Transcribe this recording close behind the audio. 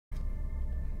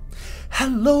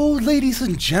Hello, ladies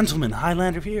and gentlemen,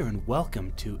 Highlander here, and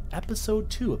welcome to episode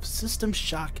 2 of System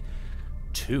Shock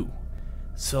 2.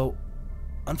 So,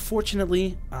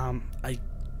 unfortunately, I'm going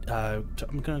to go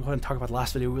ahead and talk about the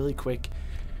last video really quick.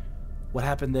 What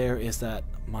happened there is that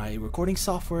my recording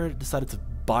software decided to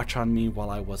botch on me while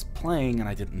I was playing, and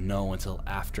I didn't know until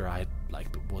after I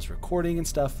was recording and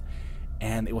stuff,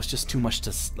 and it was just too much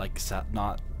to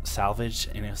not salvage,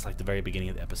 and it was like the very beginning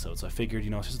of the episode. So I figured,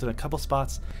 it's just in a couple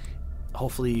spots.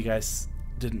 Hopefully you guys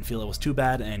didn't feel it was too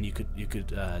bad and you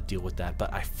could deal with that.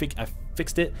 But I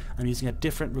fixed it. I'm using a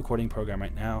different recording program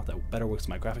right now that better works with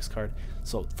my graphics card.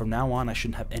 So from now on I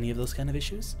shouldn't have any of those kind of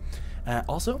issues.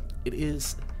 Also, it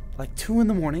is like 2 in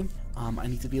the morning. I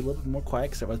need to be a little bit more quiet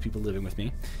because there are other people living with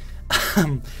me.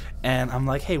 And I'm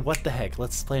like, hey, what the heck?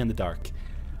 Let's play in the dark.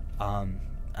 One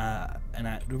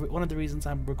of the reasons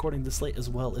I'm recording this late as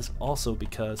well is also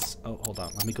because... Oh, hold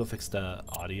on. Let me go fix the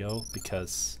audio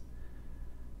because...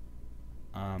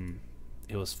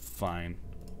 it was fine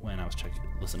when I was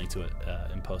listening to it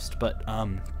in post, but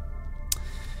yeah,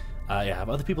 I have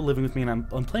other people living with me, and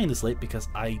I'm playing this late because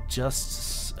I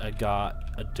just got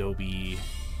Adobe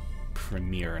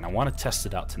Premiere, and I want to test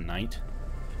it out tonight.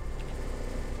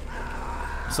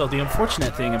 So the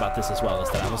unfortunate thing about this as well is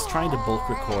that I was trying to bulk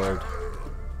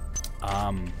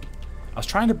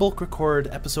record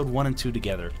episode 1 and 2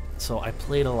 together, so I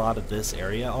played a lot of this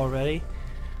area already.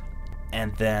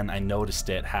 And then I noticed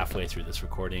it halfway through this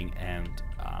recording, and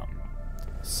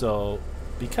so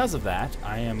because of that,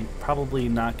 I am probably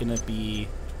not going to be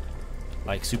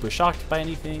like super shocked by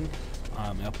anything,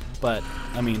 but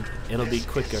I mean, it'll be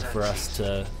quicker for us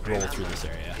to roll through this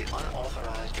area.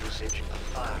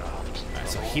 Alright,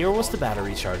 so here was the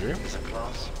battery charger.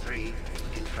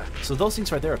 So those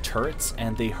things right there are turrets,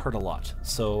 and they hurt a lot.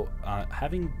 So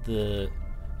having the...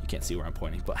 You can't see where I'm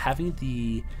pointing, but having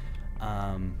the...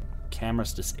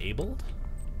 cameras disabled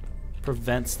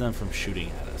prevents them from shooting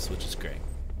at us, which is great.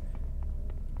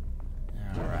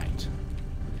 Alright.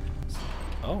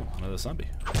 Oh, another zombie.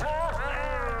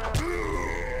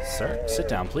 Sir, sit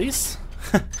down, please.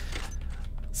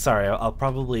 Sorry, I'll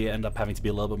probably end up having to be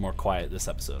a little bit more quiet this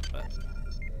episode, but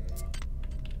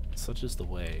such is the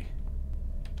way.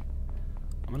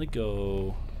 I'm gonna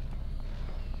go...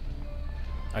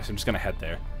 Actually, I'm just gonna head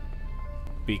there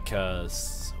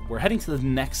because we're heading to the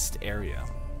next area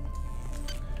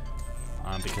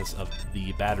because of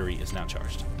the battery is now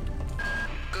charged.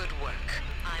 Good work.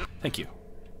 Thank you.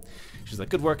 She's like,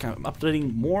 good work. I'm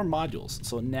updating more modules.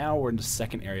 So now we're in the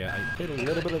second area. I played a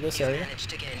little bit of this area.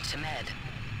 Managed to get into Med.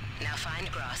 Now find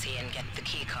Grassi and get the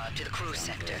keycard to the crew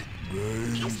sector.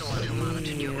 He's the one who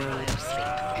monitored your cryo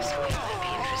sleep, so he might be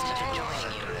interested in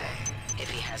joining you if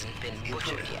he hasn't been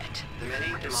butchered yet. The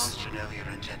ready demands to know your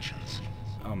intentions.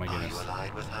 Oh my goodness. Are you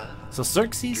allied with her? So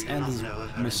Xerxes and this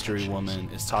mystery woman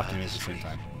is talking to me at the same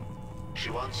time.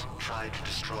 She once tried to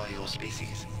destroy your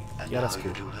species, and Yeah, now that's you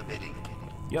cool. do her bidding.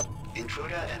 Yep.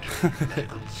 Intruder entering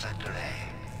medical sector A.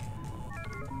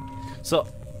 So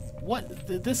what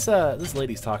this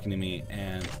lady's talking to me,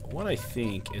 and what I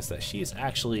think is that she is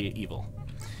actually evil.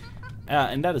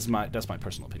 And that's my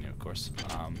personal opinion, of course.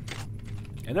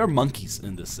 And there are monkeys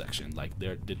in this section, like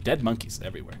they're dead monkeys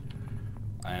everywhere.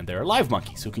 And there are live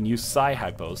monkeys who can use psi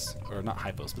hypos, or not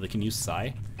hypos, but they can use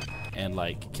psi and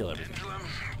like kill everything.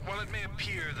 While it may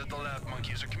appear that the lab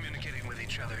monkeys are communicating with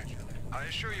each other, I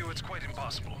assure you it's quite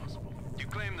impossible. You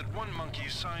claim that one monkey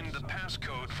signed the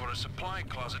passcode for a supply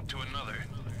closet to another,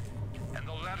 and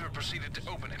the latter proceeded to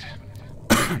open it.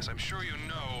 As I'm sure you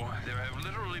know, there have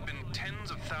literally been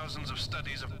tens of thousands of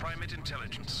studies of primate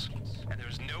intelligence, and there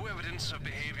is no evidence of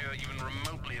behavior even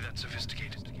remotely that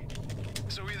sophisticated.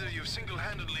 So either you've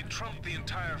single-handedly trumped the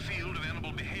entire field of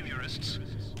animal behaviorists,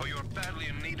 or you're badly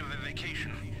in need of a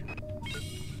vacation.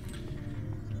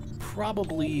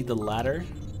 Probably the latter.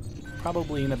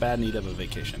 Probably in a bad need of a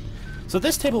vacation. So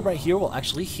this table right here will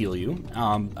actually heal you.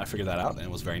 I figured that out, and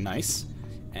it was very nice.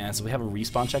 And so we have a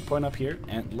respawn checkpoint up here,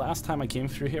 and last time I came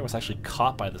through here I was actually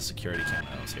caught by the security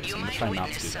cameras here, so I'm going to try not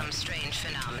to do that. Some strange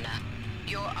phenomena.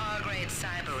 Your R-grade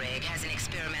cyber rig has an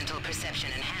experimental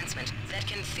perception enhancement that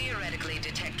can theoretically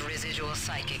detect residual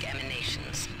psychic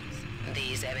emanations.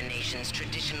 These emanations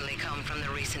traditionally come from the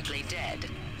recently dead.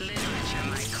 Literature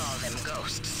might call them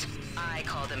ghosts. I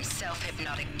call them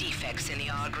self-hypnotic defects in the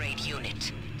R-grade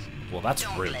unit. Well, that's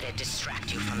Don't rude. let it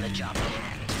distract you from the job at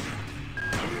hand.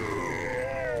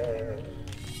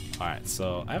 Alright,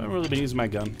 so I haven't really been using my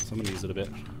gun, so I'm going to use it a bit.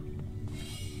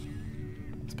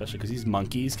 Especially because these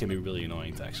monkeys can be really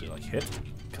annoying to actually like hit,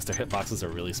 because their hitboxes are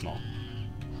really small.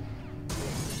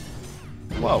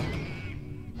 Whoa.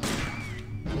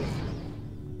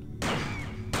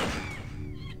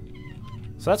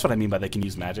 So that's what I mean by they can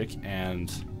use magic,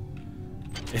 and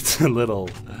it's a little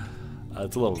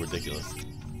ridiculous.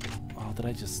 Oh, did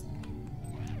I just?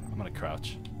 I'm gonna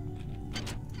crouch.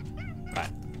 All right,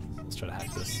 let's try to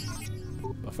hack this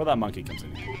before that monkey comes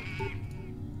in.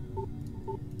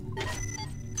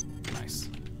 Nice.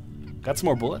 Got some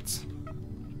more bullets.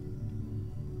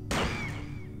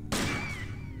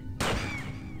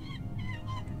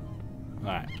 All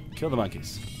right, kill the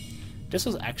monkeys. This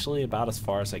was actually about as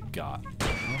far as I got.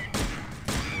 Oh,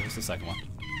 there's the second one.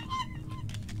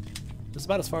 This is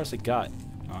about as far as I got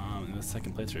in the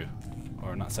second playthrough.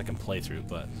 Or not second playthrough,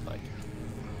 but like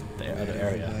the other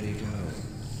area. Everybody go.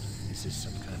 This is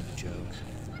some kind of joke.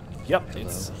 Yep, Hello?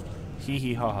 it's hee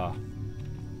hee ha ha.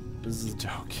 This is a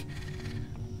joke.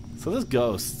 So those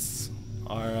ghosts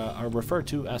are referred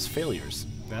to as failures.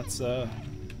 That's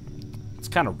it's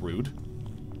kind of rude.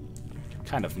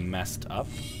 Kind of messed up.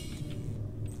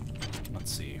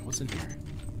 Let's see, what's in here?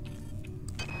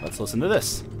 Let's listen to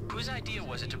this. Whose idea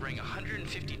was it to bring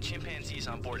 150 chimpanzees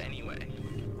on board anyway?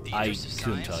 The I interest of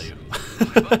couldn't science? tell you.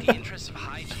 What about the interests of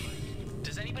hygiene?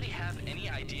 Does anybody have any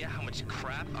idea how much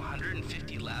crap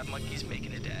 150 lab monkeys make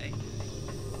in a day?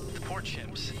 The poor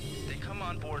chimps. They come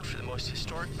on board for the most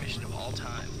historic mission of all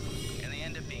time, and they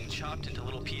end up being chopped into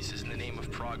little pieces in the name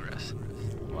of progress.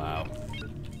 Wow.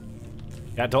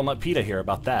 Yeah, don't let PETA hear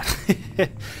about that.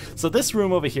 So this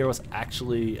room over here was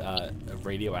actually a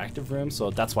radioactive room,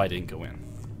 so that's why I didn't go in.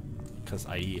 Because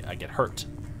I get hurt.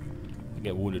 I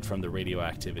get wounded from the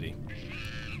radioactivity.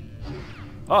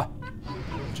 Oh!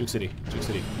 Juke City. Juke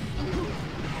City.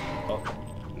 Oh.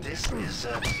 This is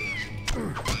certainly.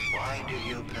 Why do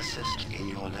you persist in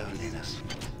your loneliness?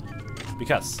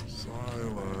 Because.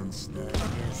 Silence the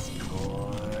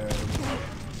discord.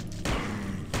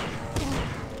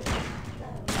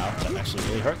 Ow, that actually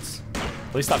really hurts.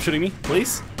 Please stop shooting me.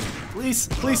 Please? Please?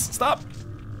 Please stop!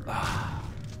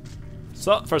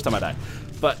 So, first time I died.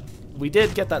 But we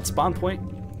did get that spawn point,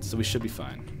 so we should be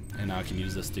fine. And now I can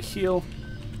use this to heal.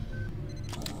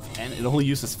 And it only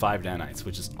uses 5 nanites,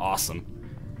 which is awesome.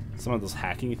 Some of those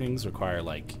hacking things require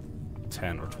like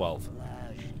 10 or 12.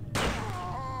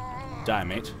 Die,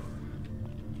 mate.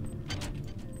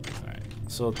 Alright,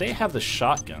 so they have the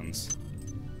shotguns.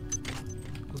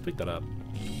 Let's pick that up.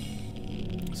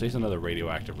 So here's another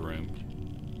radioactive room.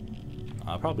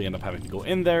 I'll probably end up having to go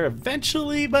in there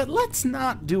eventually, but let's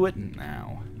not do it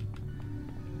now.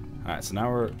 Alright, so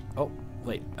now we're... Oh,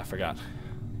 wait, I forgot.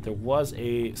 There was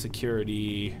a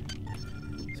security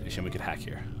station we could hack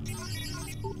here.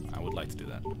 I would like to do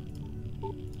that.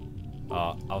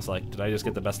 I was like, did I just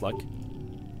get the best luck?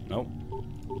 Nope.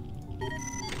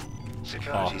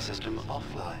 Security system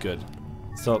offline. Good.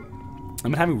 So, I've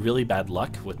been having really bad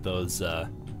luck with those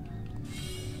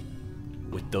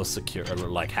secure, or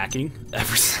like hacking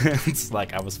ever since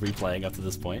like I was replaying up to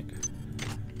this point.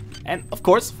 And of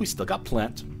course, we still got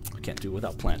Plant. I can't do it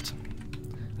without Plant.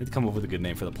 I need to come up with a good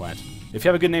name for the plant. If you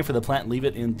have a good name for the plant, leave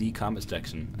it in the comments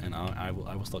section, and I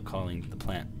will start calling the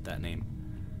plant that name.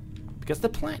 Because the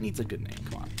plant needs a good name.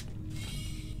 Come on.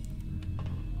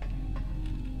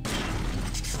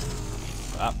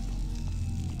 Up.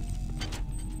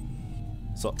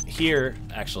 So here,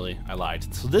 actually, I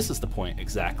lied. So this is the point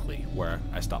exactly where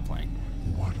I stopped playing.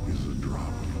 What is a drop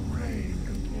of rain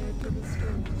compared to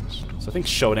the storm? So I think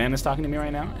Shodan is talking to me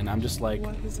right now, and I'm just like,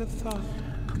 What is a thought?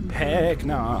 heck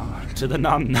no, to the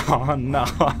no. Full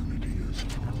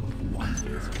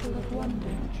of wonder,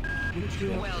 which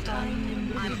you Well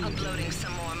done. I'm uploading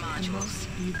some more modules.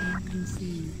 even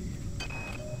conceive.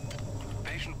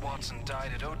 Patient Watson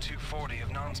died at 0240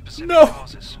 of non-specific No!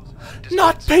 causes.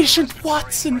 Not Despite Patient some respiratory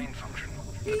Watson! brain function.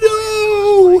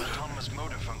 No! Autonomous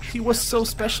motor function He was so as does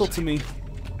the special to me.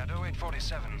 At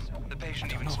 0847, the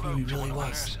patient even know who spoke he to really one of the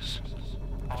was. nurses.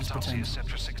 just Autopsy pretend. is set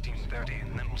for 1630,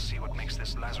 and then we'll see what makes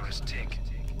this Lazarus tick.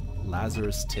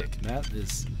 Lazarus Tick. That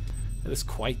is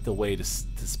quite the way to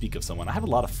speak of someone. I have a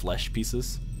lot of flesh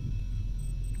pieces.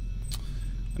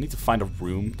 I need to find a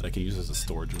room that I can use as a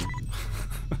storage room.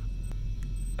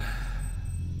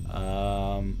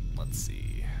 Let's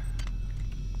see.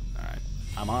 Alright.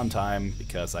 I'm on time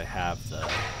because I have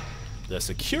the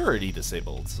security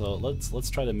disabled. So let's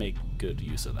try to make good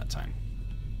use of that time.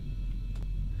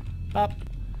 Pop.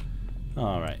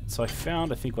 Alright, so I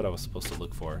found, I think, what I was supposed to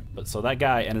look for. But so that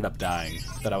guy ended up dying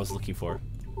that I was looking for.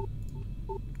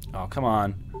 Oh, come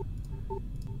on.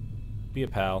 Be a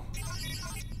pal.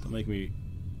 Don't make me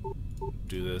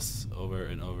do this over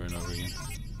and over and over again.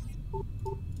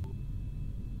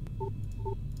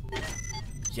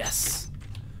 Yes!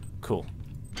 Cool.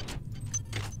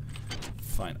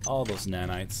 Find all those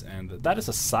nanites, and that is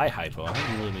a psi hypo. I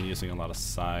haven't really been using a lot of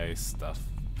psi stuff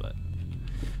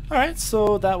Alright,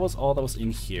 so that was all that was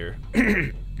in here.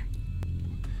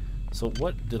 So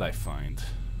what did I find?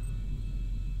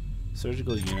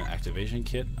 Surgical unit activation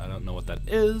kit. I don't know what that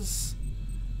is.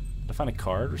 Did I find a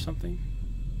card or something?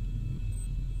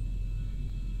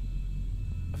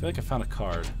 I feel like I found a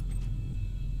card.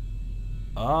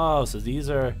 Oh, so these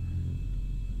are...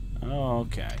 Oh,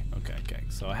 okay.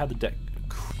 So I had the Deck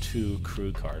 2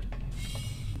 crew card.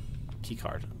 Key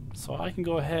card. So I can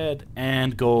go ahead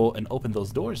and go and open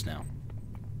those doors now.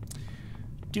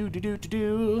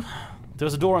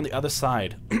 There's a door on the other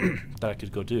side that I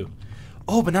could go do.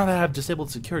 Oh, but now that I have disabled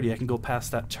security, I can go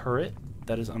past that turret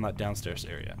that is on that downstairs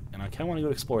area. And I kind of want to go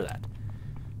explore that.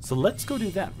 So let's go do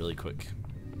that really quick.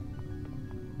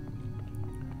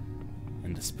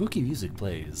 And the spooky music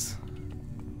plays.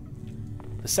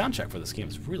 The soundtrack for this game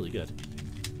is really good.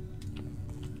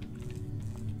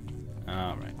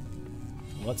 Alright.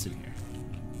 What's in here?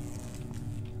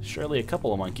 Surely a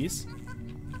couple of monkeys.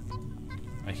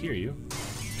 I hear you.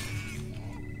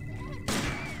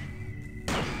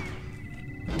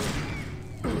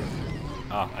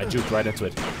 Ah, I juked right into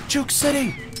it. Juke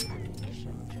City!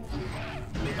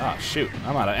 Ah, shoot.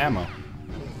 I'm out of ammo.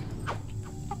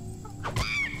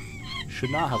 Should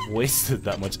not have wasted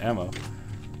that much ammo.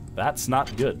 That's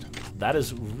not good. That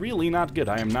is really not good.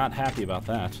 I am not happy about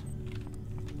that.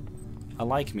 I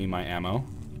like me my ammo.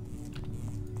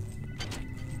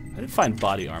 I did find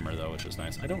body armor though, which was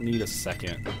nice. I don't need a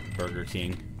second Burger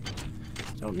King.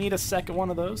 Don't need a second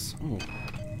one of those. Ooh.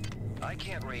 I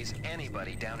can't raise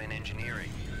anybody down in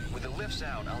engineering. With the lifts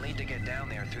out, I'll need to get down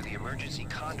there through the emergency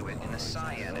conduit in the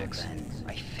Psi Annex.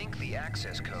 I think the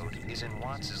access code is in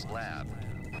Watts' lab.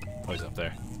 Oh, he's up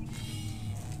there.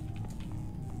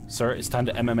 Sir, it's time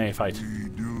to MMA fight.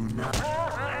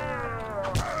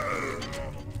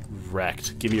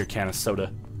 Wrecked. Give me your can of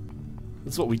soda.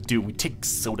 That's what we do. We take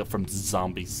soda from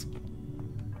zombies.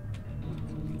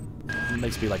 It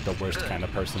makes me like the worst kind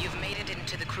of person. You've made it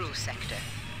into the crew sector.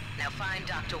 Now find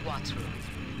Dr. Watts' room.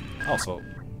 Also,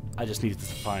 I just needed to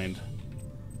find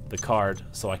the card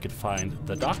so I could find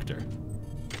the doctor.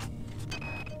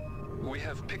 We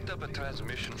have picked up a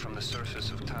transmission from the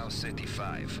surface of Tau Ceti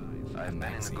 5. I've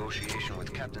been in negotiation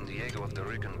with Captain Diego of the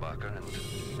Rickenbacker, and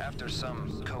after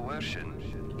some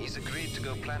coercion, he's agreed to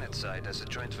go planetside as a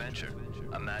joint venture.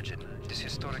 Imagine, this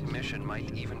historic mission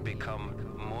might even become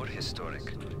more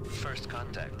historic. First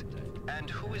contact. And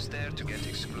who is there to get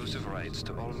exclusive rights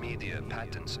to all media,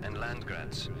 patents, and land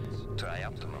grants?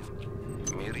 Trioptimum.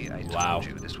 Miri, I told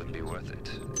you this would be worth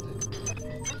it.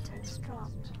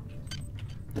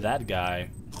 That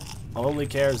guy only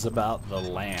cares about the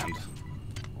land.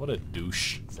 What a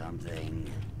douche. Something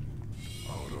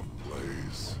Out of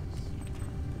place.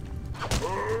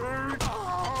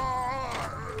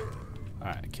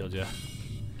 Alright, I killed you.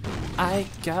 I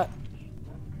got...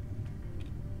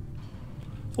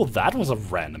 Well, that was a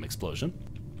random explosion.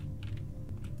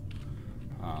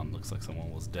 Looks like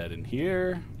someone was dead in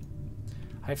here.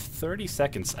 I have 30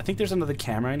 seconds. I think there's another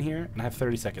camera in here, and I have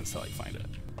 30 seconds to like find it.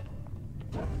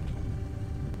 I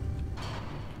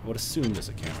would assume there's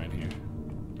a camera in here.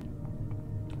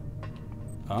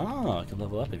 Oh, I can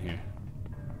level up in here.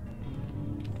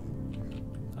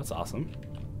 That's awesome.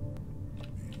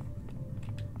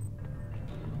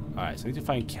 Alright, so I need to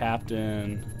find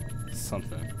Captain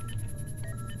something.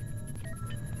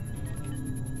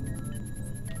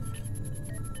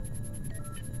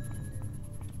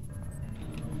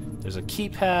 There's a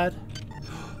keypad.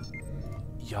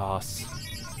 Yas.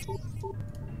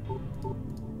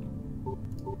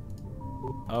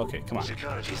 Okay, come on.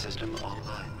 security system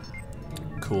online.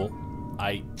 Cool.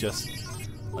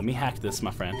 Let me hack this,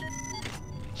 my friend.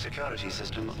 Security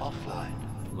system offline.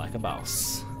 Like a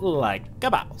boss. Like a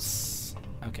boss.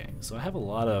 Okay, so I have a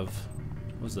lot of...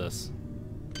 What's this?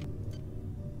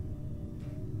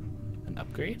 An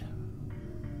upgrade?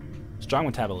 Strong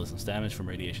metabolism. Damage from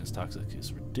radiation is toxic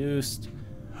is reduced.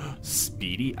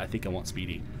 Speedy? I think I want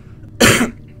speedy.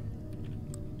 I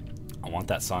want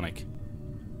that Sonic.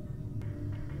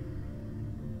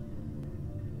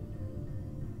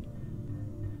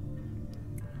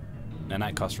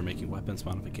 Nanite cost for making weapons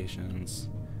modifications.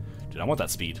 Dude, I want that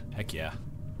speed. Heck yeah.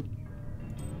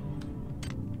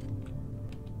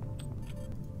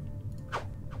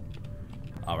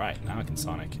 Alright, now I can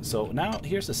Sonic. So now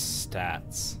here's the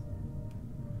stats.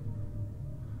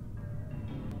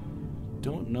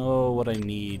 Don't know what I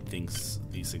need these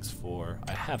things for.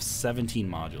 I have 17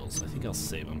 modules. I think I'll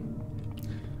save them.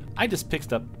 I just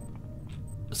picked up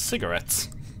cigarettes.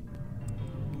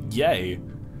 Yay.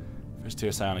 First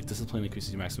tier psionic discipline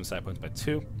increases your maximum psi points by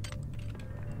 2.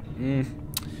 I think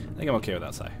I'm okay with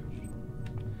that psi.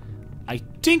 I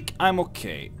think I'm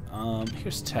okay.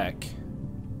 Here's tech.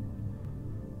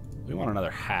 We want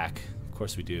another hack. Of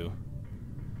course we do.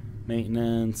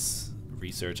 Maintenance,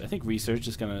 research. I think research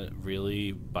is gonna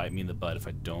really bite me in the butt if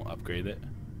I don't upgrade it.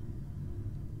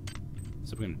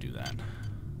 So we're gonna do that.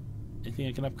 Anything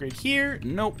I can upgrade here?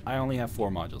 Nope. I only have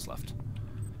 4 modules left.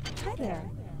 Hi there.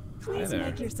 Please there.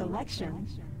 make your selection.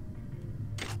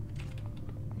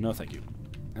 No, thank you.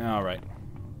 All right.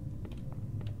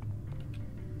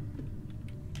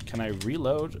 Can I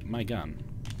reload my gun?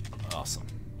 Awesome.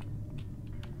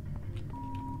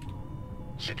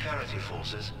 Security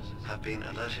forces have been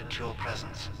alerted to your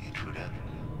presence, intruder.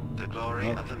 The glory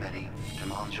of the many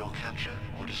demands your capture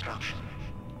or destruction.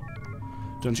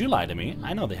 Don't you lie to me.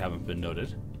 I know they haven't been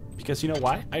noted. Because you know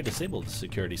why? I disabled the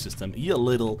security system. You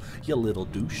little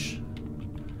douche.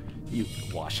 You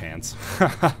wash hands.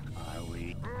 Oh,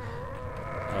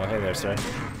 hey there, sir.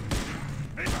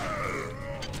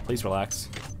 Please relax.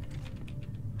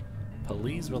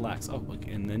 Please relax. Oh, look,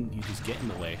 and then you just get in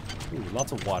the way. Ooh,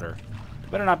 lots of water.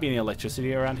 Better not be any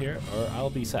electricity around here, or I'll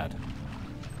be sad.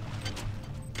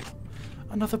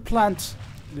 Another plant.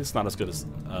 It's not as good as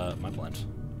my plant.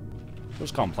 We'll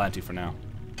just call him Planty for now.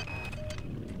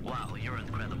 Wow, you're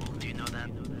incredible. Do you know that?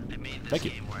 I made this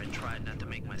game where I tried not to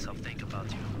make myself think about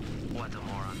you. What a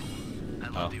moron. I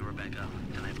love you, Rebecca,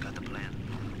 and I've got the plan.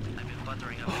 I've been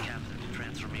buttering up the captain to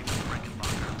transfer me from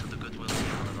Rickenbacker to the Goodwill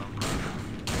People of Umbrella.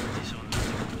 Pretty soon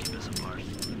nothing will keep us apart.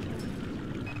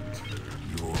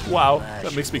 Wow,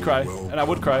 that makes me cry. And I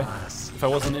would cry if I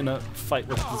wasn't in a fight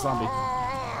with the zombie.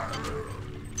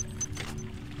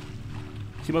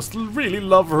 He must really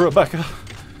love Rebecca.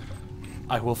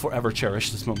 I will forever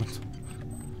cherish this moment.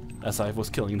 As I was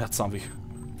killing that zombie.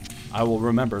 I will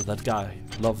remember that guy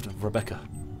loved Rebecca.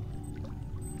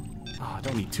 Oh, I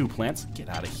don't need 2 plants. Get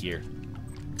out of here.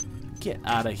 Get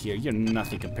out of here. You're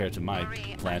nothing compared to my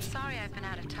Marie, plant. I'm sorry I've been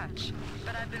out of touch,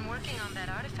 but I've been working on that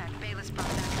artifact Bayless brought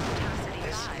back from Tau City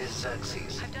This 5. is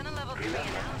Xerxes. I've done a level 3 Remember,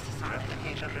 analysis on it.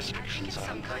 replicator I think restrictions it's are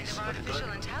some in kind place of for the good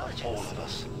artificial intelligence. of all of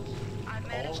us. I've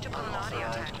managed to pull an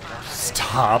audio tag file.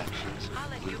 Stop. I'll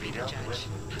let you Will be be the dealt judge. with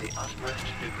to the utmost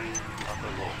degree of the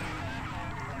law.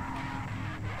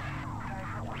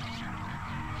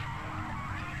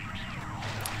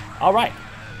 All right.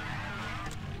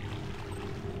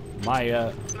 My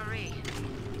Marie,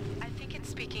 I think it's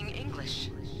speaking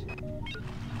English.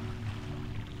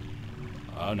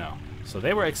 oh no. So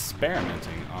they were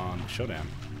experimenting on Shodan.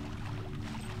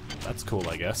 That's cool,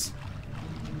 I guess.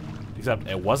 Except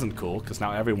it wasn't cool, because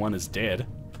now everyone is dead.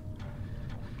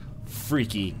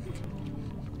 Freaky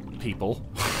people.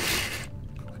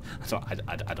 So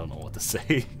I don't know what to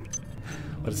say.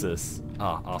 What is this?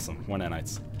 Ah, awesome. More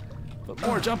nanites. But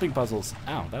more jumping puzzles.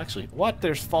 Ow, that actually... What?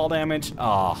 There's fall damage?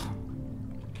 Ah.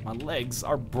 My legs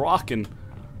are broken.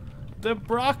 They're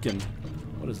broken.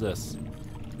 What is this?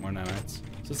 More nanites.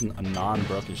 This is a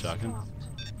non-broken shotgun.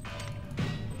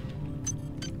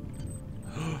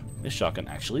 This shotgun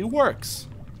actually works.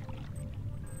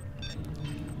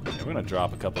 Okay, we're gonna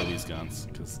drop a couple of these guns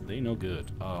because they no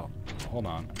good. Oh, hold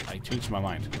on. I changed my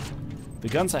mind. The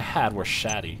guns I had were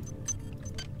shoddy.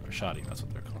 Or shoddy, that's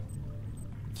what they're called.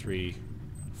 3,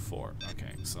 4.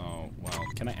 Okay, so, well,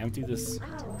 can I empty this?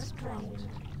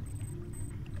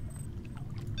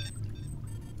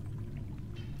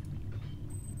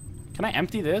 Can I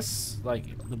empty this?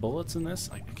 Like, the bullets in this?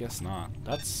 I guess not.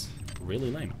 That's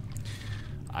really lame.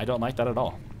 I don't like that at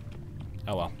all.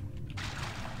 Oh well.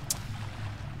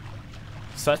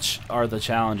 Such are the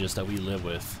challenges that we live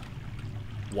with.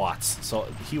 Watts. So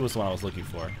he was the one I was looking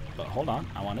for. But hold on,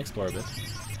 I want to explore a bit.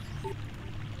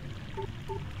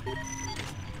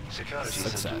 Security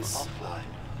system Success. offline.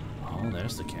 Oh,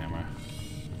 there's the camera.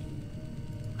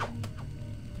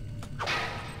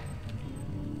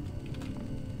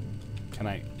 Can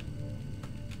I...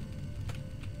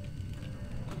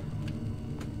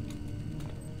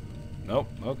 Nope,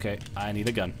 okay. I need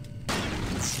a gun.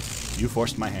 You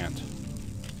forced my hand.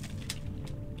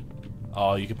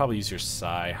 Oh, you could probably use your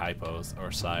psi hypos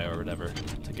or psi or whatever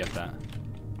to get that.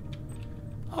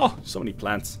 Oh, so many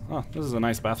plants. Oh, this is a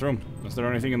nice bathroom. Is there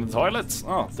anything in the toilets?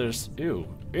 Oh, there's... Ew.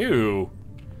 Ew.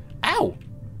 Ow!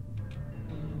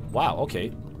 Wow,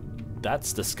 okay.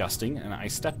 That's disgusting, and I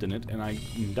stepped in it, and I'm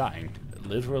dying.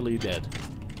 Literally dead.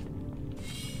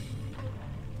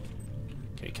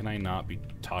 Okay, can I not be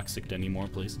toxic anymore,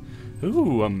 please?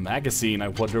 Ooh, a magazine. I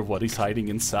wonder what he's hiding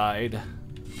inside.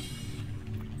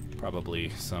 Probably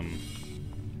some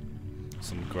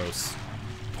gross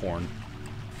porn.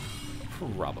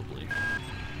 Probably.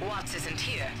 Watts isn't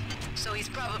here, so he's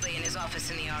probably in his office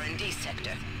in the R&D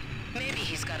sector. Maybe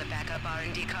he's got a backup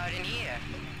R&D card in here.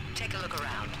 Take a look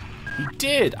around. He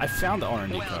did! I found the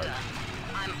R&D Well card. done.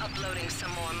 I'm uploading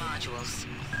some more modules.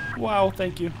 Wow,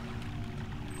 thank you.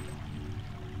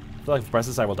 I feel like if I press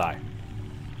this, I will die.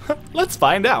 Let's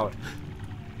find out!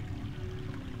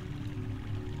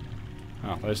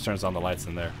 Oh, that just turns on the lights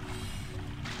in there.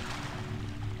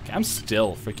 Okay, I'm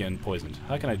still freaking poisoned.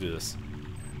 How can I do this?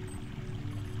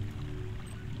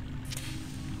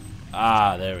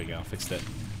 Ah, there we go. Fixed it.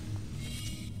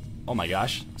 Oh my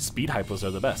gosh. Speed hypos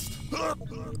are the best.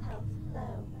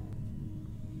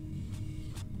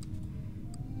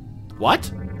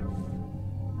 What?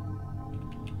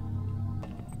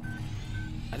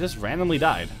 I just randomly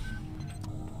died.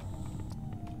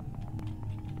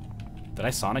 Did I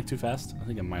Sonic too fast? I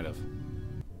think I might have.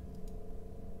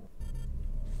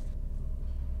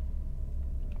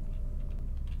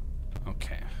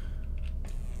 Okay.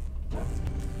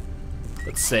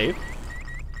 Let's save.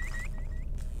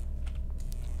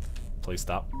 Please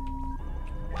stop.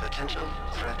 Potential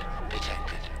threat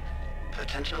detected.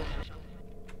 Potential.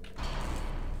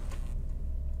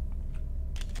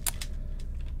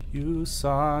 You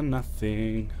saw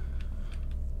nothing.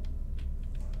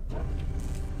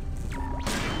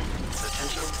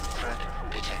 Potential threat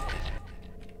detected.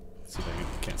 Let's see if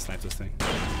I can't snipe this thing.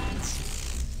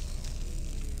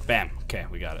 Bam. Okay,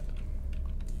 we got it.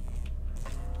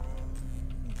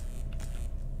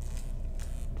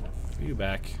 Are you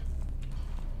back?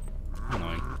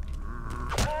 Annoying.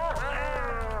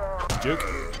 Juke.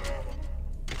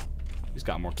 He's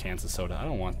got more cans of soda. I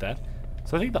don't want that.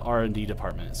 So I think the R&D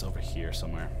department is over here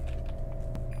somewhere.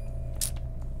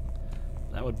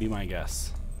 That would be my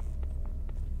guess.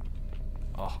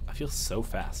 Oh, I feel so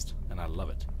fast, and I love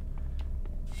it.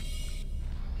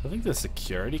 I think the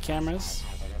security cameras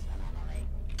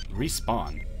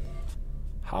respawn.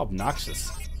 How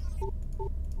obnoxious.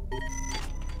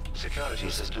 Security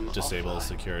system Disable offline.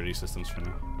 security systems for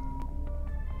now.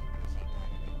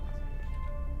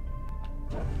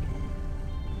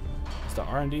 Is the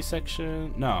R&D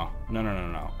section? No.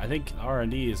 I think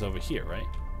R&D is over here, right?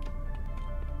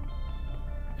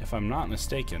 If I'm not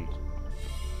mistaken.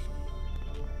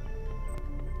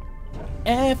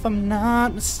 If I'm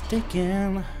not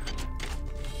mistaken.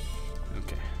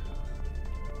 Okay.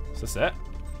 Is this it?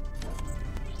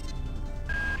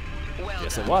 Well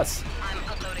Yes, done. it was. I'm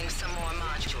uploading some more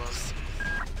modules.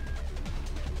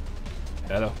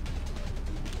 Hello.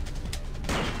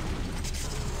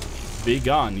 Be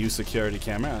gone, you security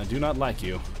camera. I do not like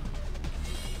you.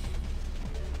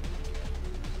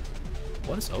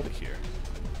 What is over here?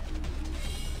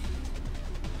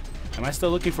 Am I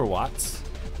still looking for Watts?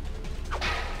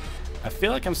 I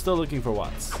feel like I'm still looking for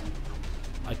Watts.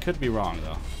 I could be wrong,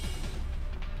 though.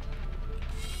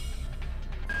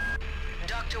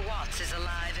 Dr. Watts is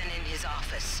alive and in his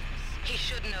office. He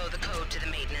should know the code to the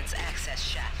maintenance access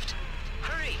shaft.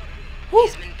 Hurry! Woo.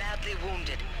 He's been badly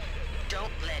wounded.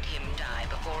 Don't let him die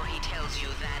before he tells you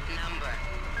that number.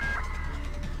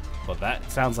 Well,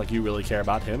 that sounds like you really care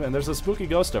about him, and there's a spooky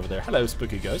ghost over there. Hello,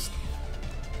 spooky ghost.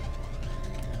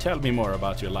 Tell me more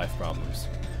about your life problems.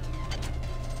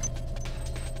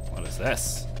 What is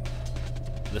this?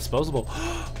 Disposable.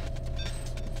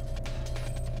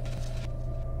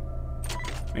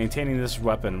 Maintaining this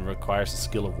weapon requires a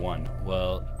skill of 1.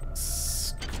 Well,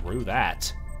 screw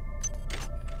that.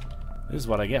 This is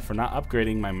what I get for not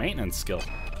upgrading my maintenance skill.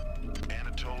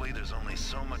 Anatoly, there's only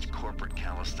so much corporate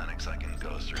calisthenics I can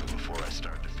go through before I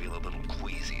start to feel a little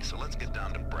queasy, so let's get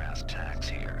down to brass tacks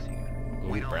here. Ooh,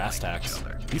 We don't brass like each tacks.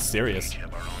 other. He's serious. We each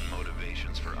have our own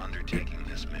motivations for undertaking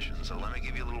this mission, so let me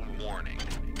give you a little warning.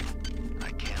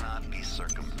 I cannot be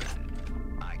circumvented.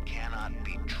 I cannot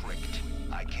be tricked.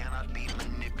 I cannot be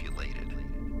manipulated.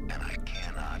 And I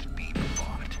cannot be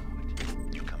bought.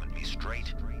 You come at me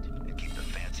straight and keep the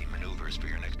fancy maneuvers for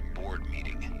your next board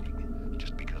meeting.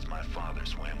 Just because my father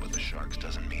swam with the sharks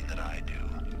doesn't mean that I do.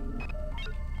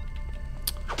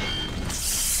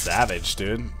 Savage,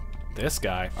 dude. This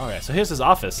guy. Okay, so here's his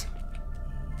office.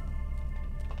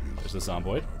 There's the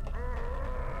zomboid.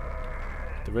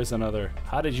 There is another.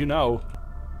 How did you know?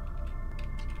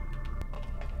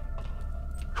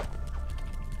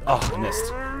 Oh, I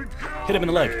missed. Hit him in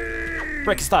the leg.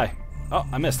 Break his thigh. Oh,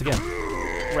 I missed again.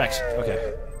 Wrecked.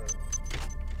 Okay.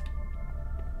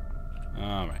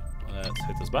 Alright. Let's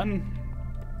hit this button.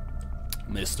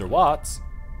 Mr. Watts.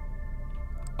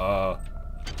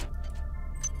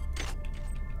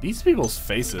 These people's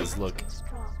faces look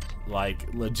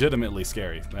like legitimately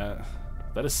scary.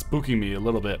 That is spooking me a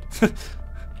little bit.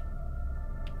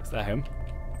 Is that him?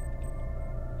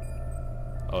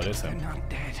 Oh, it is him. They're not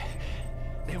dead.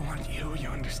 They want you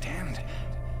understand?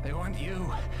 They want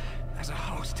you as a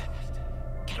host.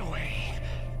 Get away.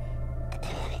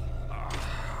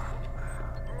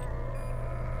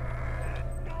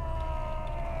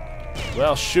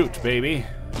 Well, shoot, baby.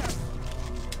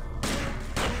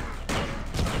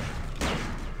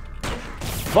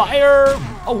 Fire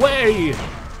away!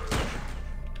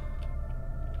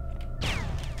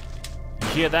 You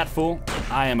hear that, fool?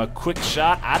 I am a quick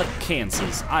shot out of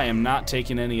Kansas. I am not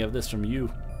taking any of this from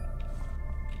you.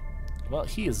 Well,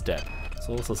 he is dead.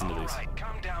 So let's listen to these. Alright,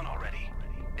 calm down already.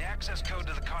 The access code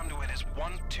to the conduit is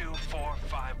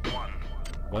 12451.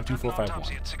 12451.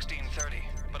 Autopsy at 16:30.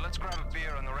 But let's grab a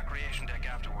beer on the recreation deck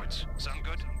afterwards. Sound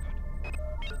good?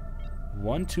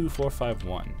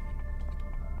 12451.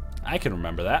 I can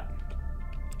remember that.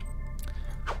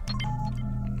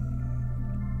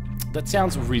 That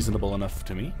sounds reasonable enough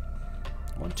to me.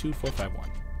 12451.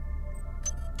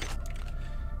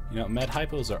 You know, med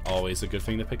hypos are always a good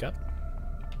thing to pick up,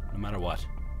 no matter what.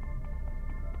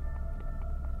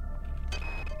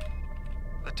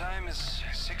 The time is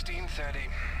 16:30.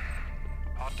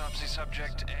 Autopsy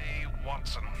subject A.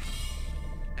 Watson.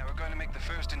 Now we're going to make the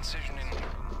first incision in...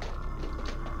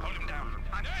 Hold him down.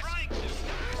 I'm trying to.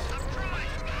 I'm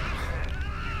trying.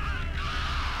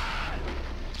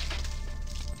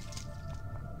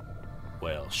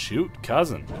 Well, shoot,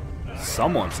 cousin.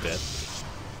 Someone's dead.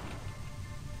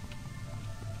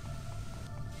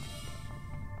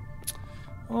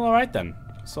 Well, alright then.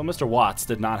 So Mr. Watts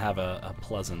did not have a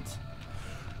pleasant...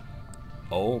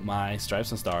 Oh my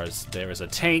stripes and stars. There is a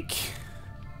tank.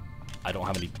 I don't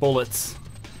have any bullets.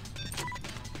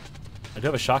 I do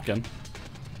have a shotgun.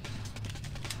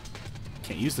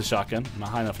 Can't use the shotgun. I'm not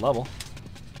high enough level.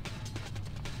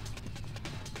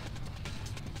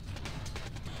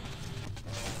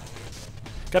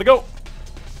 Gotta go!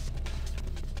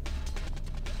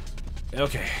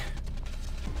 Okay.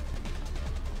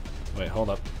 Wait, hold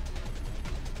up.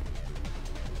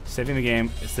 Saving the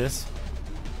game. Is this?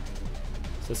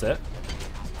 Is this it?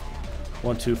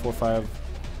 1, 2, 4, 5.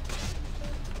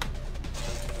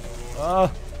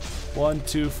 1,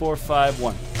 2, 4, 5,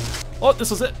 1. Oh, this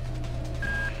was it.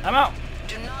 I'm out.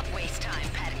 Do not waste time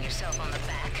patting yourself on the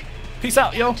back. Peace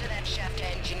out, yo. To that shaft to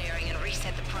engineering and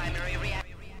reset the primary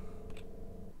reactor.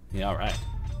 Yeah, all right.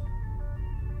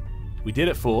 We did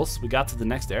it, fools. We got to the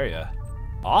next area.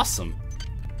 Awesome.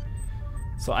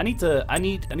 So I need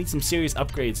some serious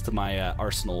upgrades to my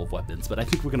arsenal of weapons, but I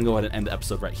think we're gonna go ahead and end the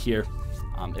episode right here.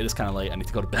 It is kind of late. I need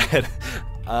to go to bed.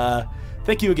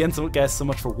 Thank you again, guys, so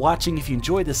much for watching. If you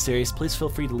enjoyed this series, please feel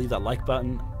free to leave that like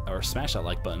button or smash that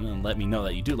like button and let me know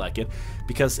that you do like it,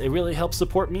 because it really helps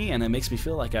support me and it makes me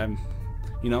feel like I'm,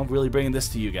 you know, really bringing this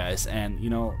to you guys. And, you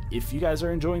know, if you guys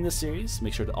are enjoying this series,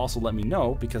 make sure to also let me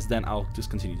know, because then I'll just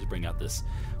continue to bring out this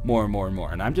more and more and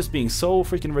more. And I'm just being so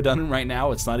freaking redundant right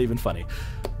now, it's not even funny.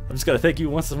 I'm just gonna thank you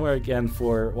once more again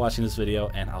for watching this video,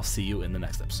 and I'll see you in the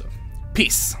next episode.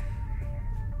 Peace!